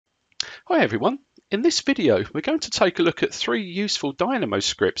Hi everyone. In this video, we're going to take a look at 3 useful Dynamo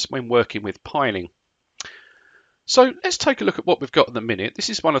scripts when working with piling. So let's take a look at what we've got at the minute.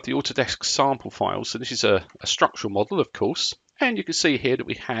 This is one of the Autodesk sample files. So this is a structural model, of course. And you can see here that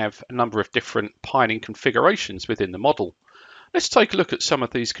we have a number of different piling configurations within the model. Let's take a look at some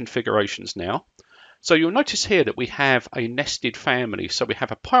of these configurations now. So you'll notice here that we have a nested family. So we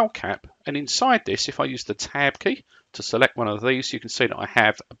have a pile cap, and inside this, if I use the tab key to select one of these, you can see that I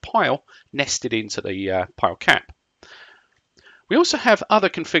have a pile nested into the pile cap. We also have other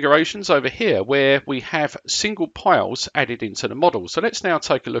configurations over here where we have single piles added into the model. So let's now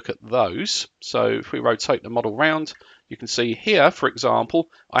take a look at those. So if we rotate the model round, you can see here, for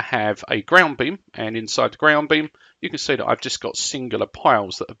example, I have a ground beam, and inside the ground beam, you can see that I've just got singular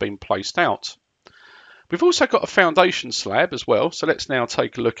piles that have been placed out. We've also got a foundation slab as well, so let's now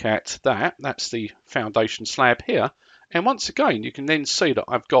take a look at that. That's the foundation slab here. And once again, you can then see that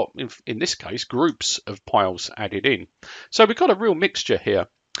I've got, in this case, groups of piles added in. So we've got a real mixture here.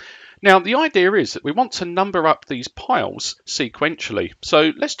 Now, the idea is that we want to number up these piles sequentially.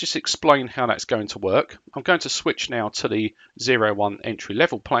 So let's just explain how that's going to work. I'm going to switch now to the 01 entry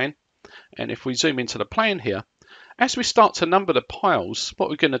level plan. And if we zoom into the plan here, as we start to number the piles, what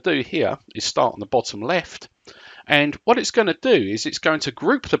we're going to do here is start on the bottom left. And what it's going to do is it's going to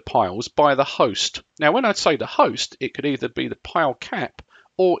group the piles by the host. Now, when I say the host, it could either be the pile cap,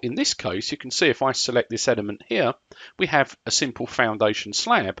 or in this case, you can see if I select this element here, we have a simple foundation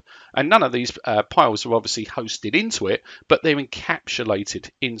slab. And none of these piles are obviously hosted into it, but they're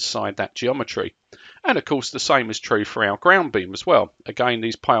encapsulated inside that geometry. And of course, the same is true for our ground beam as well. Again,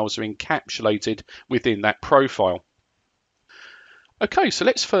 these piles are encapsulated within that profile. Okay, so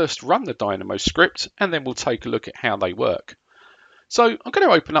let's first run the Dynamo script, and then we'll take a look at how they work. So I'm going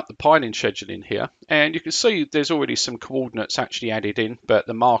to open up the piling schedule in here, and you can see there's already some coordinates actually added in, but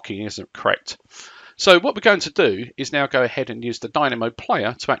the marking isn't correct. So what we're going to do is now go ahead and use the Dynamo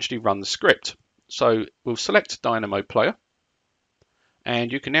player to actually run the script. So we'll select Dynamo player,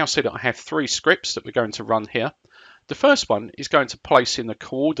 and you can now see that I have 3 scripts that we're going to run here. The first one is going to place in the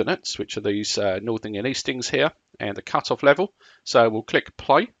coordinates, which are these northing and eastings here, and the cutoff level. So we'll click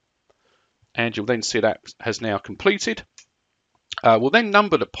play, and you'll then see that has now completed. We'll then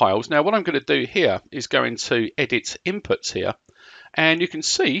number the piles. Now what I'm going to do here is going to edit inputs here, and you can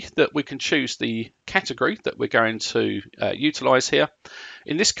see that we can choose the category that we're going to utilize here.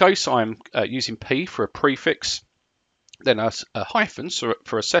 In this case, I'm using P for a prefix, then a hyphen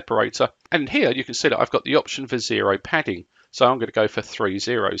for a separator, and here you can see that I've got the option for 0 padding. So I'm going to go for 3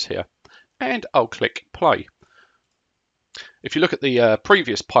 zeros here, and I'll click play. If you look at the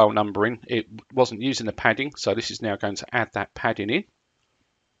previous pile numbering, it wasn't using the padding, so this is now going to add that padding in.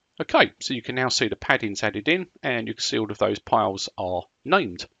 Okay, so you can now see the padding's added in, and you can see all of those piles are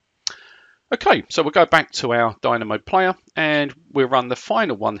named. Okay, so we'll go back to our Dynamo player, and we'll run the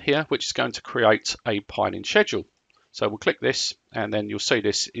final one here, which is going to create a piling schedule. So we'll click this, and then you'll see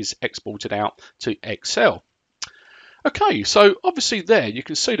this is exported out to Excel. Okay, so obviously there you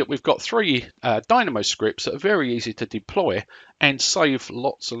can see that we've got 3 Dynamo scripts that are very easy to deploy and save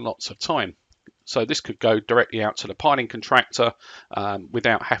lots and lots of time. So this could go directly out to the piling contractor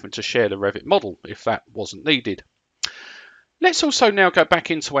without having to share the Revit model if that wasn't needed. Let's also now go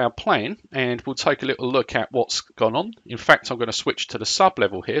back into our plan, and we'll take a little look at what's gone on. In fact, I'm going to switch to the sub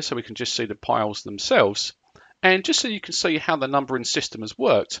level here so we can just see the piles themselves. And just so you can see how the numbering system has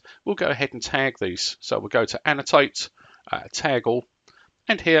worked, we'll go ahead and tag these. So we'll go to Annotate, Tag All,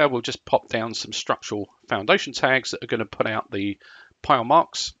 and here we'll just pop down some structural foundation tags that are going to put out the pile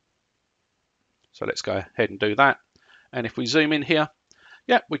marks. So let's go ahead and do that. And if we zoom in here,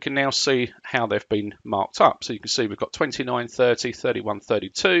 yeah, we can now see how they've been marked up. So you can see we've got 29, 30, 31,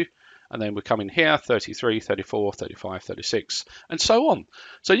 32. And then we come in here, 33, 34, 35, 36, and so on.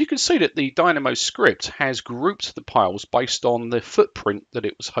 So you can see that the Dynamo script has grouped the piles based on the footprint that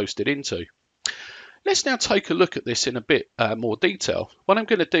it was hosted into. Let's now take a look at this in a bit more detail. What I'm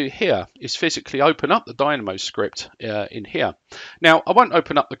going to do here is physically open up the Dynamo script in here. Now, I won't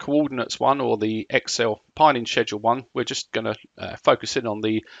open up the coordinates one or the Excel piling schedule one. We're just going to focus in on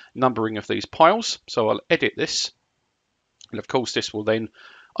the numbering of these piles. So I'll edit this. And of course, this will then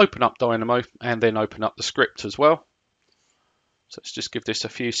open up Dynamo and then open up the script as well. So let's just give this a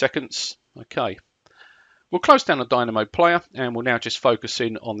few seconds. Okay. We'll close down the Dynamo player, and we'll now just focus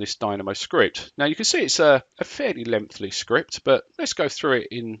in on this Dynamo script. Now you can see it's a fairly lengthy script, but let's go through it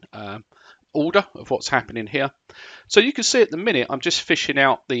in order of what's happening here. So you can see at the minute I'm just fishing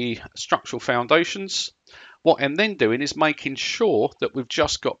out the structural foundations. What I'm then doing is making sure that we've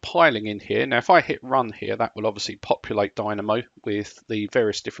just got piling in here. Now, if I hit run here, that will obviously populate Dynamo with the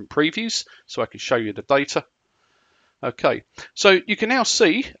various different previews, so I can show you the data. Okay, so you can now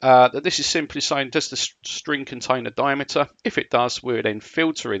see that this is simply saying, does the string contain a diameter? If it does, we're then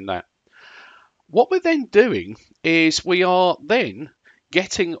filtering that. What we're then doing is we are then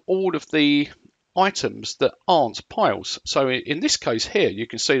getting all of the items that aren't piles. So in this case here, you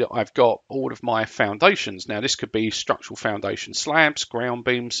can see that I've got all of my foundations. Now this could be structural foundation slabs, ground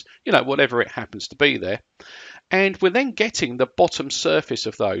beams, you know, whatever it happens to be there. And we're then getting the bottom surface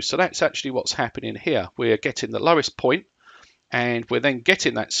of those. So that's actually what's happening here. We're getting the lowest point and we're then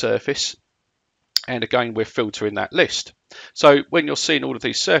getting that surface. And again, we're filtering that list. So when you're seeing all of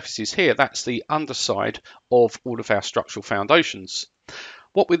these surfaces here, that's the underside of all of our structural foundations.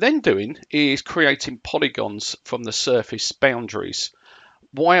 What we're then doing is creating polygons from the surface boundaries.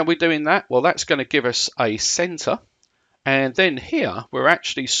 Why are we doing that? Well, that's going to give us a center. And then here, we're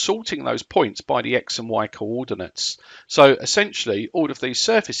actually sorting those points by the X and Y coordinates. So essentially, all of these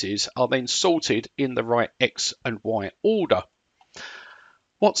surfaces are then sorted in the right X and Y order.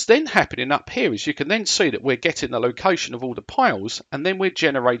 What's then happening up here is you can then see that we're getting the location of all the piles, and then we're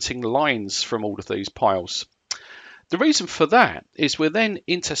generating lines from all of these piles. The reason for that is we're then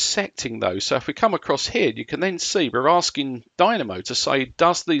intersecting those. So if we come across here, you can then see we're asking Dynamo to say,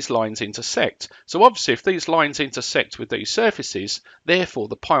 does these lines intersect? So obviously if these lines intersect with these surfaces, therefore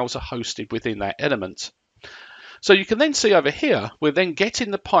the piles are hosted within that element. So you can then see over here, we're then getting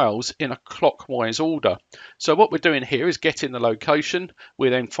the piles in a clockwise order. So what we're doing here is getting the location.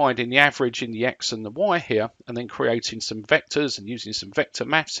 We're then finding the average in the X and the Y here, and then creating some vectors and using some vector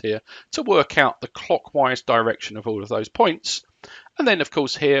maths here to work out the clockwise direction of all of those points. And then, of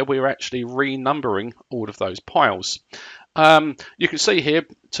course, here we're actually renumbering all of those piles. You can see here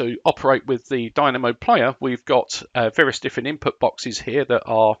to operate with the Dynamo player, we've got various different input boxes here that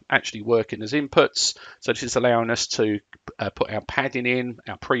are actually working as inputs. So this is allowing us to put our padding in,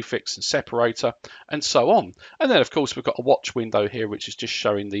 our prefix and separator, and so on. And then, of course, we've got a watch window here, which is just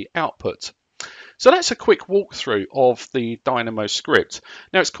showing the output. So that's a quick walkthrough of the Dynamo script.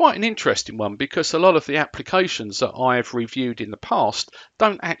 Now, it's quite an interesting one because a lot of the applications that I've reviewed in the past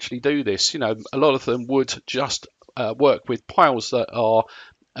don't actually do this. You know, a lot of them would just work with piles that are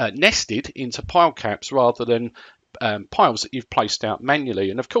nested into pile caps rather than piles that you've placed out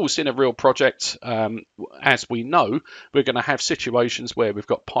manually. And of course, in a real project, as we know, we're going to have situations where we've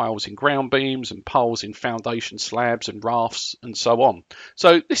got piles in ground beams and piles in foundation slabs and rafts and so on.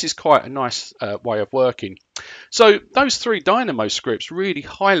 So this is quite a nice way of working. So those three Dynamo scripts really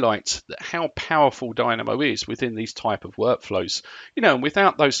highlight how powerful Dynamo is within these type of workflows. You know, and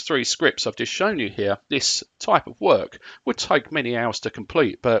without those three scripts I've just shown you here, this type of work would take many hours to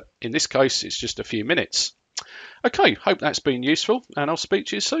complete, but in this case, it's just a few minutes. Okay, hope that's been useful, and I'll speak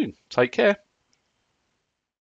to you soon. Take care.